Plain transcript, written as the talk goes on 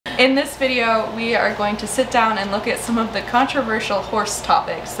In this video, we are going to sit down and look at some of the controversial horse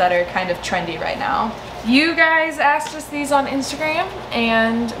topics that are kind of trendy right now. You guys asked us these on Instagram,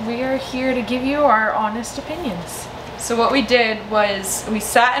 and we are here to give you our honest opinions. So what we did was we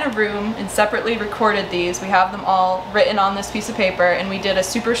sat in a room and separately recorded these. We have them all written on this piece of paper, and we did a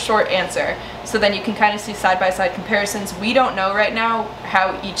super short answer. So then you can kind of see side-by-side comparisons. We don't know right now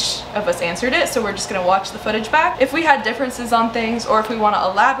how each of us answered it, so we're just gonna watch the footage back. If we had differences on things, or if we want to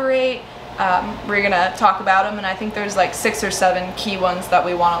elaborate, we're gonna talk about them, and I think there's like 6 or 7 key ones that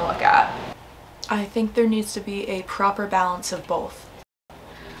we want to look at. I think there needs to be a proper balance of both.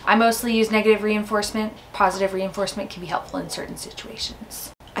 I mostly use negative reinforcement. Positive reinforcement can be helpful in certain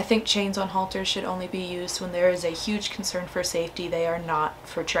situations. I think chains on halters should only be used when there is a huge concern for safety. They are not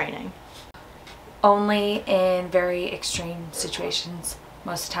for training. Only in very extreme situations.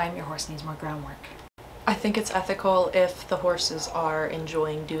 Most of the time your horse needs more groundwork. I think it's ethical if the horses are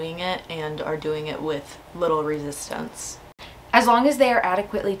enjoying doing it and are doing it with little resistance. As long as they are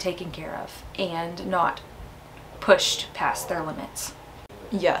adequately taken care of and not pushed past their limits.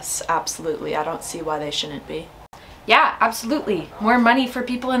 Yes, absolutely. I don't see why they shouldn't be. Yeah, absolutely. More money for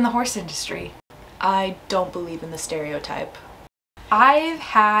people in the horse industry. I don't believe in the stereotype. I've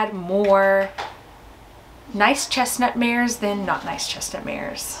had more nice chestnut mares than not nice chestnut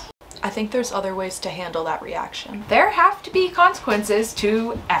mares. I think there's other ways to handle that reaction. There have to be consequences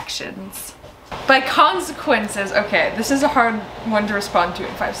to actions. By consequences, okay, this is a hard one to respond to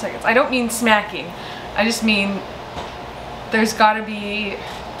in 5 seconds. I don't mean smacking. I just mean there's gotta be,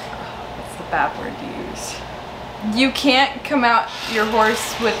 what's the bad word to use? You can't come out your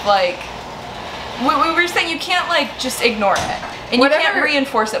horse with like, we were saying you can't like just ignore it. And you can't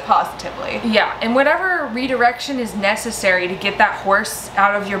reinforce it positively. Yeah, and whatever redirection is necessary to get that horse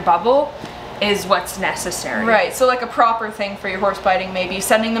out of your bubble is what's necessary. Right, so like a proper thing for your horse biting, maybe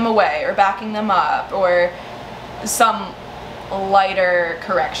sending them away or backing them up or some lighter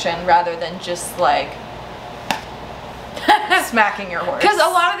correction rather than just like smacking your horse. Because a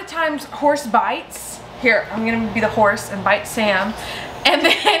lot of the times horse bites, here, I'm gonna be the horse and bite Sam, and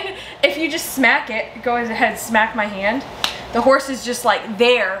then if you just smack it, go ahead, smack my hand, the horse is just like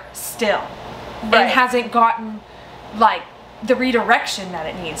there still. Right. And hasn't gotten like the redirection that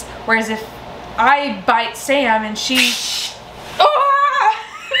it needs. Whereas if I bite Sam and she, oh!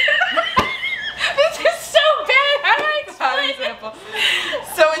 This is so bad. How do I explain? Example.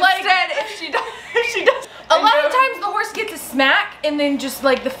 So instead, if she does, a lot of times the horse gets a smack and then just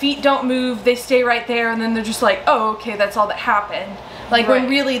like the feet don't move, they stay right there, and then they're just like, oh, okay, that's all that happened. Like when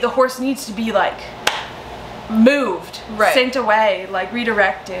really the horse needs to be like moved, sent away, like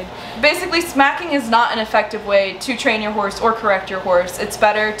redirected. Basically, smacking is not an effective way to train your horse or correct your horse. It's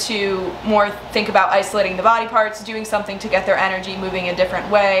better to more think about isolating the body parts, doing something to get their energy moving a different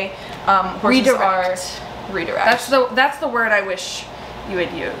way. Horses redirect. That's the word I wish you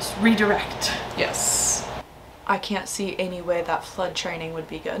would use. Redirect. Yes. I can't see any way that flood training would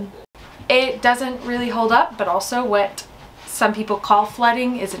be good. It doesn't really hold up, but also what some people call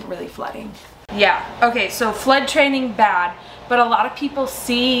flooding isn't really flooding. Yeah, okay, so flood training bad, but a lot of people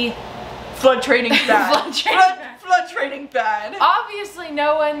see flood training bad. flood training bad. Obviously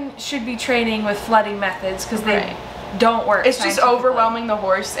no one should be training with flooding methods because they don't work. It's just overwhelming the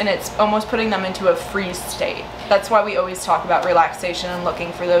horse, and it's almost putting them into a freeze state. That's why we always talk about relaxation and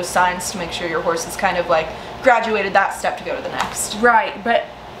looking for those signs to make sure your horse is kind of like graduated that step to go to the next. Right, but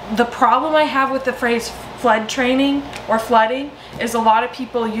the problem I have with the phrase flood training or flooding is a lot of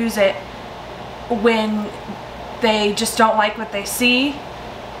people use it when they just don't like what they see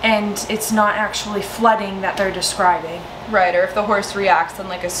and it's not actually flooding that they're describing. Right, or if the horse reacts in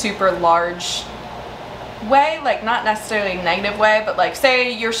like a super large way, like not necessarily a negative way, but like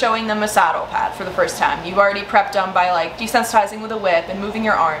say you're showing them a saddle pad for the first time. You've already prepped them by like desensitizing with a whip and moving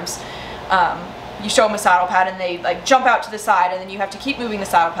your arms. You show them a saddle pad and they like jump out to the side, and then you have to keep moving the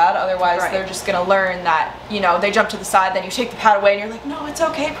saddle pad, otherwise they're just gonna learn that, you know, they jump to the side, then you take the pad away and you're like, no, it's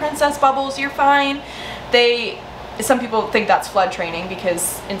okay, Princess Bubbles, you're fine. Some people think that's flood training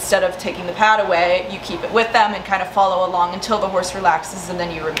because instead of taking the pad away, you keep it with them and kind of follow along until the horse relaxes and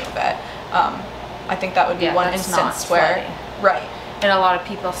then you remove it. I think that would be one instance where, and a lot of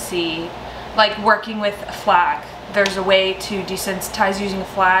people see, like working with a flag, there's a way to desensitize using a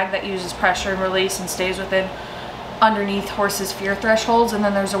flag that uses pressure and release and stays within underneath horses' fear thresholds, and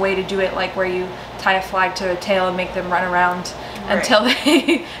then there's a way to do it like where you tie a flag to a tail and make them run around until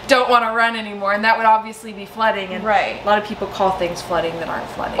they don't want to run anymore, and that would obviously be flooding, and a lot of people call things flooding that aren't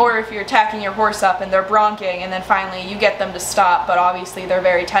flooding. Or if you're tacking your horse up and they're bronching and then finally you get them to stop, but obviously they're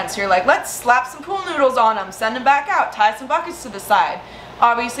very tense, you're like, let's slap some pool noodles on them, send them back out, tie some buckets to the side.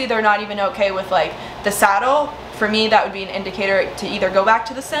 Obviously they're not even okay with like the saddle. For me, that would be an indicator to either go back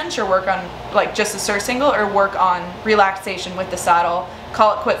to the cinch or work on like just a surcingle, or work on relaxation with the saddle,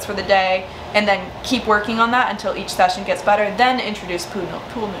 call it quits for the day, and then keep working on that until each session gets better. Then introduce pool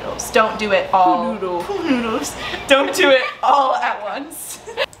noodles. Don't do it all. Pool noodles. Don't do it all at once.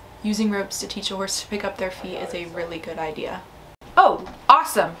 Using ropes to teach a horse to pick up their feet is a really good idea. Oh,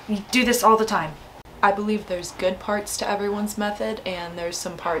 awesome. We do this all the time. I believe there's good parts to everyone's method, and there's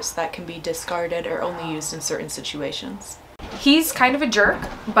some parts that can be discarded or only used in certain situations. He's kind of a jerk,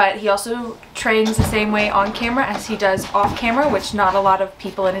 but he also trains the same way on camera as he does off camera, which not a lot of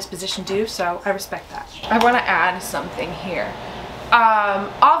people in his position do, so I respect that. I want to add something here.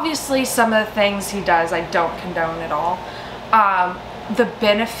 Obviously some of the things he does I don't condone at all. The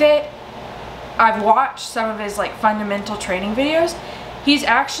benefit, I've watched some of his like fundamental training videos. He's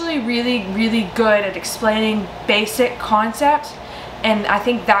actually really good at explaining basic concepts, and I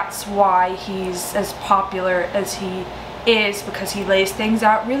think that's why he's as popular as he is, because he lays things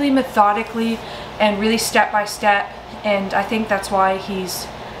out really methodically and really step by step, and I think that's why he's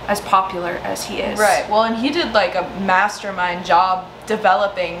as popular as he is. Right, well, and he did like a mastermind job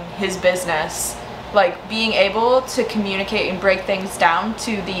developing his business, like being able to communicate and break things down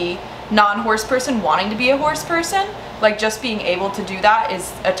to the non-horse person wanting to be a horse person. Like just being able to do that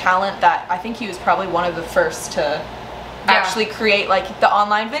is a talent that I think he was probably one of the first to actually create like the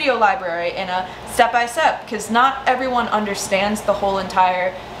online video library and a step-by-step, because not everyone understands the whole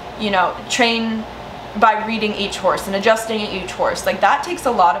entire, you know, train by reading each horse and adjusting each horse. Like that takes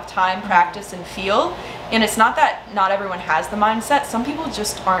a lot of time, practice, and feel, and it's not that not everyone has the mindset. Some people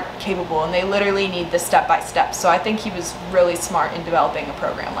just aren't capable and they literally need the step-by-step. So I think he was really smart in developing a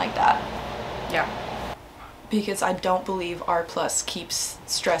program like that. Yeah. Because I don't believe R+ keeps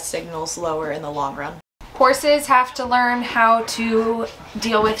stress signals lower in the long run. Horses have to learn how to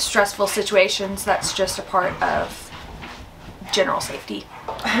deal with stressful situations. That's just a part of general safety.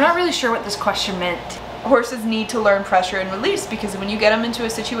 I'm not really sure what this question meant. Horses need to learn pressure and release, because when you get them into a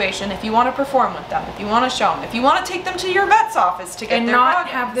situation, if you want to perform with them, if you want to show them, if you want to take them to your vet's office to get and their not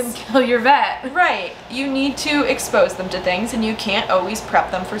goggles, have them kill your vet. Right. You need to expose them to things, and you can't always prep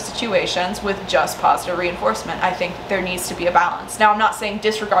them for situations with just positive reinforcement. I think there needs to be a balance. Now, I'm not saying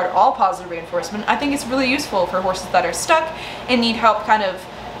disregard all positive reinforcement. I think it's really useful for horses that are stuck and need help kind of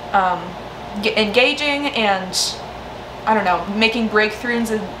engaging and, I don't know, making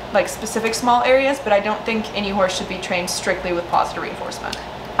breakthroughs in like specific small areas, but I don't think any horse should be trained strictly with positive reinforcement.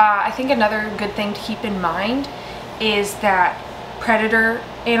 I think another good thing to keep in mind is that predator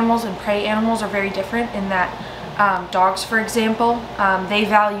animals and prey animals are very different in that dogs, for example, they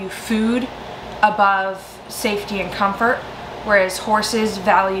value food above safety and comfort, whereas horses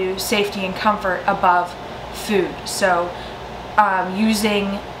value safety and comfort above food. So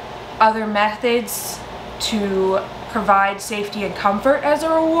using other methods to provide safety and comfort as a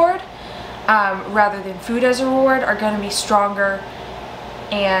reward rather than food as a reward are going to be stronger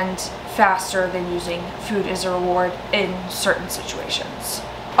and faster than using food as a reward in certain situations.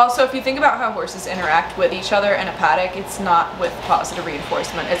 Also, if you think about how horses interact with each other in a paddock, it's not with positive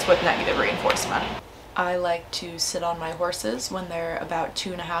reinforcement, it's with negative reinforcement. I like to sit on my horses when they're about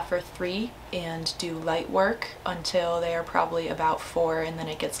 2.5 or 3 and do light work until they are probably about 4, and then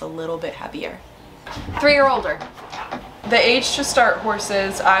it gets a little bit heavier. 3 or older. The age to start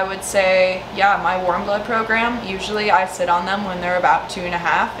horses, I would say, yeah, my warm blood program, usually I sit on them when they're about 2.5,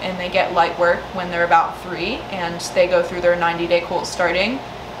 and they get light work when they're about 3, and they go through their 90-day colt starting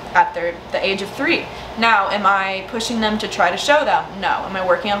at the age of 3. Now, am I pushing them to try to show them? No. Am I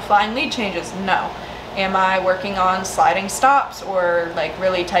working on flying lead changes? No. Am I working on sliding stops or like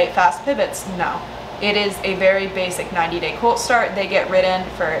really tight fast pivots? No. It is a very basic 90-day colt start. They get ridden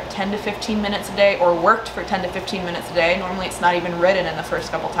for 10 to 15 minutes a day, or worked for 10 to 15 minutes a day. Normally it's not even ridden in the first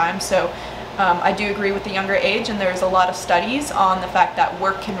couple times. So I do agree with the younger age, and there's a lot of studies on the fact that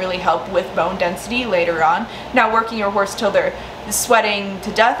work can really help with bone density later on. Now, working your horse till they're sweating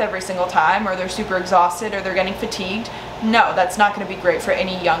to death every single time, or they're super exhausted, or they're getting fatigued, no, that's not going to be great for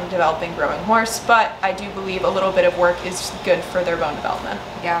any young, developing, growing horse, but I do believe a little bit of work is good for their bone development.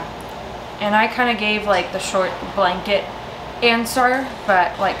 Yeah. And I kind of gave like the short blanket answer,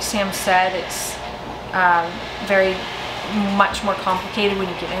 but like Sam said, it's very much more complicated when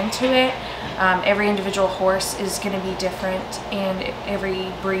you get into it. Every individual horse is going to be different, and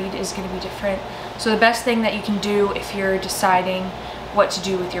every breed is going to be different. So the best thing that you can do if you're deciding what to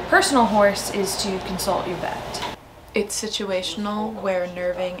do with your personal horse is to consult your vet. It's situational, where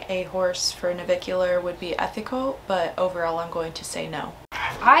nerving a horse for navicular would be ethical, but overall I'm going to say no.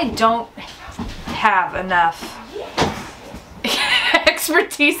 I don't have enough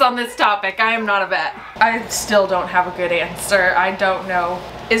expertise on this topic. I am not a vet. I still don't have a good answer. I don't know.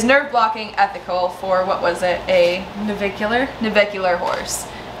 Is nerve blocking ethical for, what was it, a navicular horse?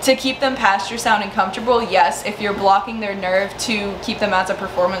 To keep them pasture sound and comfortable, yes. If you're blocking their nerve to keep them as a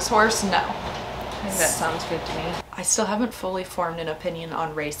performance horse, no. I think that sounds good to me. I still haven't fully formed an opinion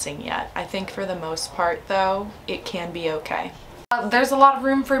on racing yet. I think for the most part, though, it can be okay. There's a lot of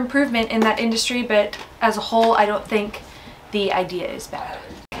room for improvement in that industry, but as a whole, I don't think the idea is bad.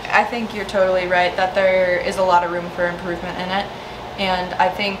 I think you're totally right that there is a lot of room for improvement in it, and I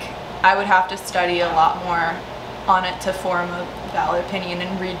think I would have to study a lot more on it to form a valid opinion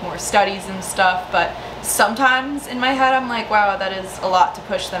and read more studies and stuff, but sometimes in my head I'm like, wow, that is a lot to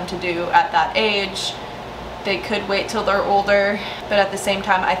push them to do at that age. They could wait till they're older, but at the same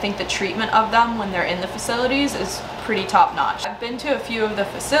time I think the treatment of them when they're in the facilities is pretty top notch. I've been to a few of the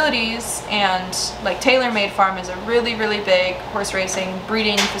facilities, and like Tailor Made Farm is a really big horse racing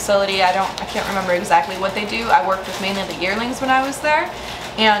breeding facility. I can't remember exactly what they do. I worked with mainly the yearlings when I was there,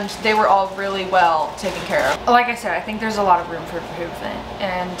 and they were all really well taken care of. Like I said, I think there's a lot of room for improvement,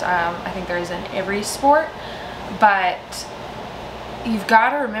 and I think there is in every sport, but you've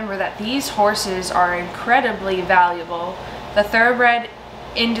got to remember that these horses are incredibly valuable. The thoroughbred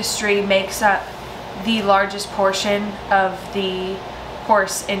industry makes up the largest portion of the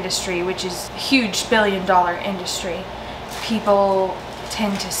horse industry, which is a huge billion-dollar industry. People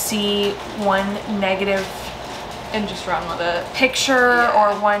tend to see one negative and just run with it. Picture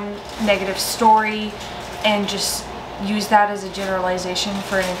or one negative story and just use that as a generalization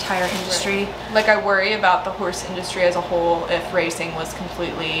for an entire industry. Right. Like I worry about the horse industry as a whole if racing was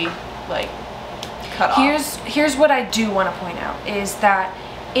completely like cut off. Here's what I do want to point out is that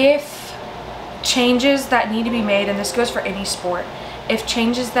if changes that need to be made, and this goes for any sport, if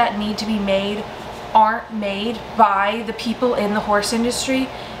changes that need to be made aren't made by the people in the horse industry,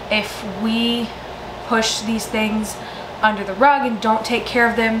 if we push these things under the rug and don't take care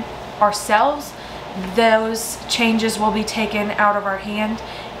of them ourselves, those changes will be taken out of our hand,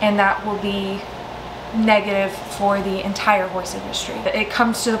 and that will be negative for the entire horse industry. It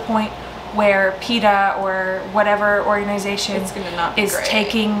comes to the point where PETA or whatever organization is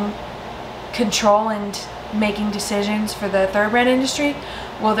taking control and making decisions for the thoroughbred industry,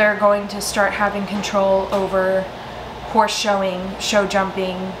 well, they're going to start having control over horse showing, show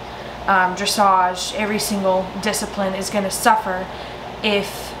jumping, dressage. Every single discipline is going to suffer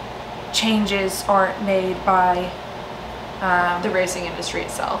if changes aren't made by the racing industry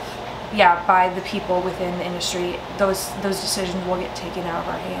itself. Yeah, by the people within the industry. Those decisions will get taken out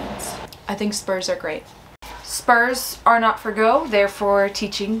of our hands. I think spurs are great. Spurs are not for go, they're for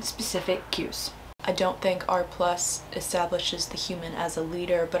teaching specific cues. I don't think R+ establishes the human as a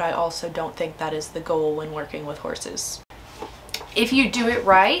leader, but I also don't think that is the goal when working with horses. If you do it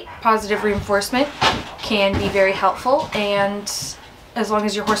right, positive reinforcement can be very helpful, and as long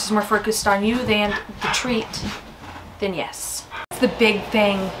as your horse is more focused on you than the treat, then yes. The big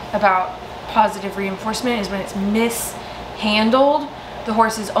thing about positive reinforcement is when it's mishandled, the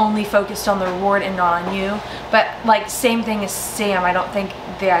horse is only focused on the reward and not on you. But like same thing as Sam, I don't think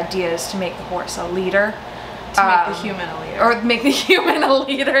the idea is to make the horse a leader. To make the human a leader. Or make the human a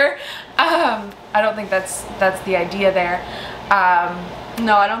leader. I don't think that's the idea there.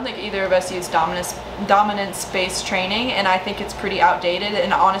 No, I don't think either of us use dominance-based training, and I think it's pretty outdated,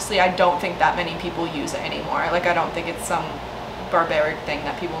 and honestly I don't think that many people use it anymore. Like I don't think it's some barbaric thing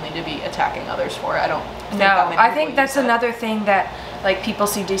that people need to be attacking others for. I don't think that many people I think that's another thing that like people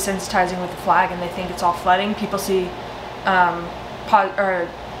see desensitizing with the flag and they think it's all flooding. People see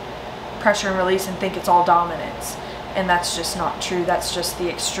pressure and release and think it's all dominance, and that's just not true. That's just the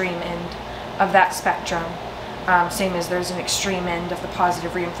extreme end of that spectrum. Same as there's an extreme end of the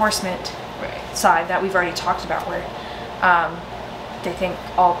positive reinforcement side that we've already talked about, where they think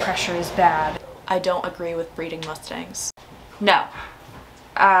all pressure is bad. I don't agree with breeding Mustangs. No.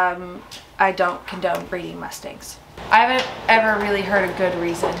 I don't condone breeding Mustangs. I haven't ever really heard a good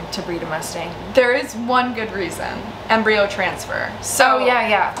reason to breed a Mustang. There is one good reason: embryo transfer. So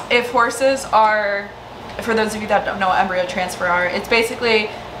yeah. If horses are, for those of you that don't know what embryo transfer are, it's basically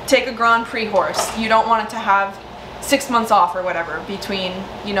take a Grand Prix horse. You don't want it to have 6 months off or whatever between,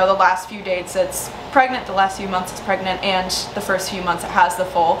 you know, the last few dates it's pregnant, the last few months it's pregnant, and the first few months it has the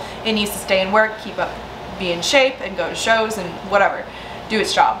foal. It needs to stay in work, keep up, be in shape, and go to shows and whatever, do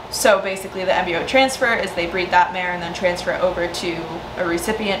its job. So basically the embryo transfer is they breed that mare and then transfer it over to a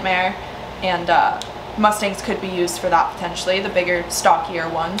recipient mare, and Mustangs could be used for that potentially. The bigger, stockier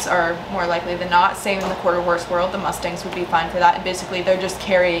ones are more likely than not. Same in the quarter horse world, the Mustangs would be fine for that. And basically they're just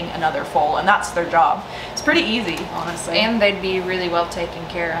carrying another foal, and that's their job. It's pretty easy, honestly. And they'd be really well taken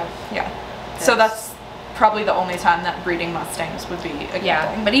care of. Yeah. So that's probably the only time that breeding Mustangs would be a good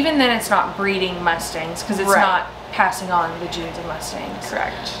thing. But even then it's not breeding Mustangs because it's not passing on the genes of Mustangs.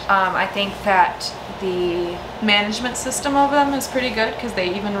 Correct. I think that the management system of them is pretty good because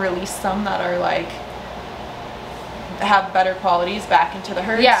they even release some that are like have better qualities back into the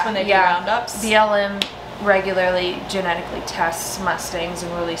herds when they do roundups. BLM regularly genetically tests Mustangs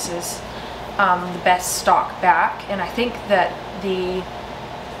and releases the best stock back, and I think that the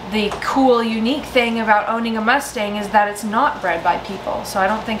cool, unique thing about owning a Mustang is that it's not bred by people. So I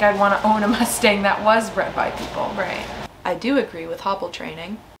don't think I'd want to own a Mustang that was bred by people. Right. I do agree with hobble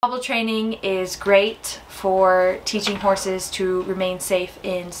training. Hobble training is great for teaching horses to remain safe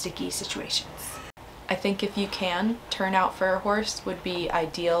in sticky situations. I think if you can, turnout for a horse would be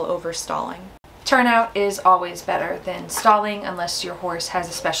ideal over stalling. Turnout is always better than stalling unless your horse has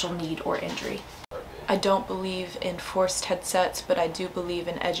a special need or injury. I don't believe in forced headsets, but I do believe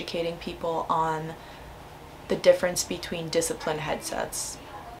in educating people on the difference between disciplined headsets.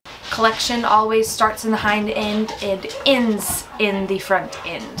 Collection always starts in the hind end and ends in the front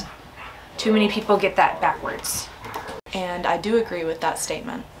end. Too many people get that backwards. And I do agree with that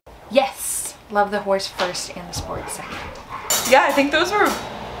statement. Yes! Love the horse first and the sport second. Yeah, I think those were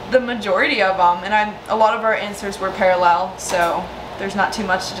the majority of them, and a lot of our answers were parallel, so there's not too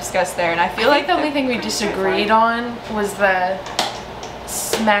much to discuss there. And I feel like the only thing we disagreed on was the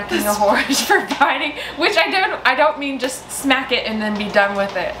smacking a horse for biting, which I don't mean just smack it and then be done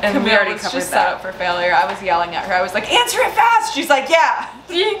with it. And Camille we already was covered just that. set up for failure. I was yelling at her. I was like, answer it fast! She's like, yeah!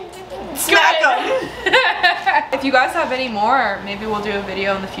 Smack them! If you guys have any more, maybe we'll do a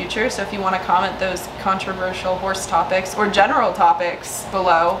video in the future, so if you want to comment those controversial horse topics or general topics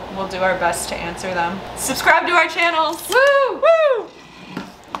below, we'll do our best to answer them. Subscribe to our channels! Woo! Woo!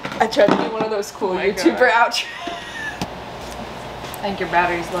 I tried to do one of those cool YouTuber outros. I think your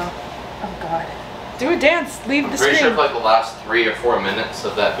battery's low. Oh god. Do a dance, leave the screen. I'm pretty sure for like the last 3 or 4 minutes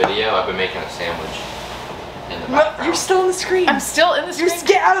of that video, I've been making a sandwich in the background. You're still in the screen. I'm still in the screen.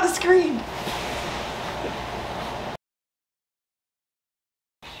 Get out of the screen.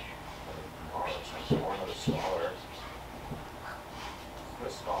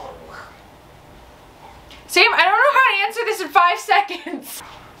 Sam, I don't know how to answer this in 5 seconds.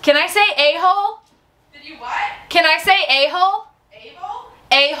 Can I say a-hole? Did you what? Can I say a-hole? A-hole?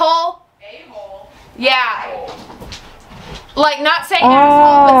 A-hole? A-hole. Yeah. Like not say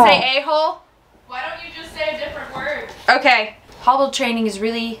asshole, but say a-hole. Why don't you just say a different word? Okay. Hobble training is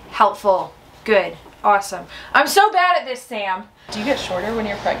really helpful. Good. Awesome. I'm so bad at this, Sam. Do you get shorter when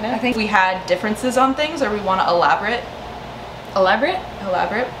you're pregnant? I think we had differences on things, or we want to elaborate. Elaborate?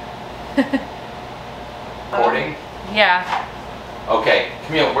 Elaborate. Recording? Yeah. Okay,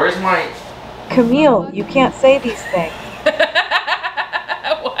 Camille, where's my... Camille, you can't say these things.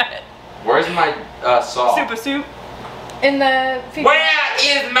 What? Where's my saw? Super soup. In the feed room. Where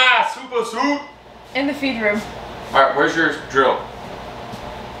is my super suit? In the feed room. Alright, where's your drill?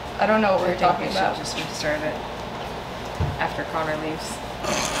 I don't know what we're talking about. Just restart it after Connor leaves.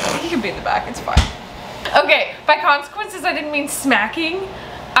 You can be in the back, it's fine. Okay, by consequences I didn't mean smacking.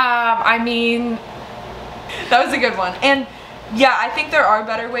 I mean... That was a good one. And yeah, I think there are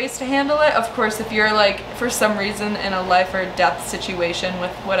better ways to handle it. Of course, if you're like, for some reason in a life or death situation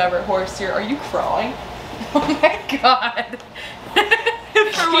with whatever horse are you crawling? Oh my god.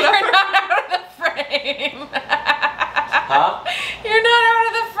 For whatever. You're not out of the frame. Huh? You're not out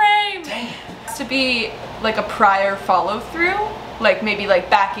of the frame. Dang. It's to be like a prior follow through, like maybe like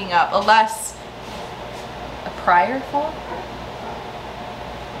backing up, A prior fall?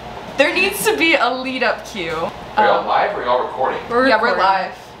 there needs to be a lead up cue. Are y'all live or y'all recording? We're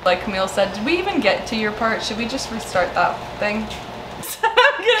live. Like Camille said, did we even get to your part? Should we just restart that thing?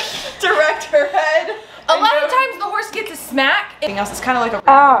 I'm gonna direct her head. A lot of times the horse gets a smack. Anything else is kind of like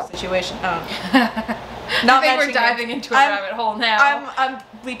a situation. I think we're diving into a rabbit hole now. I'm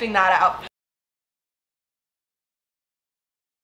bleeping that out.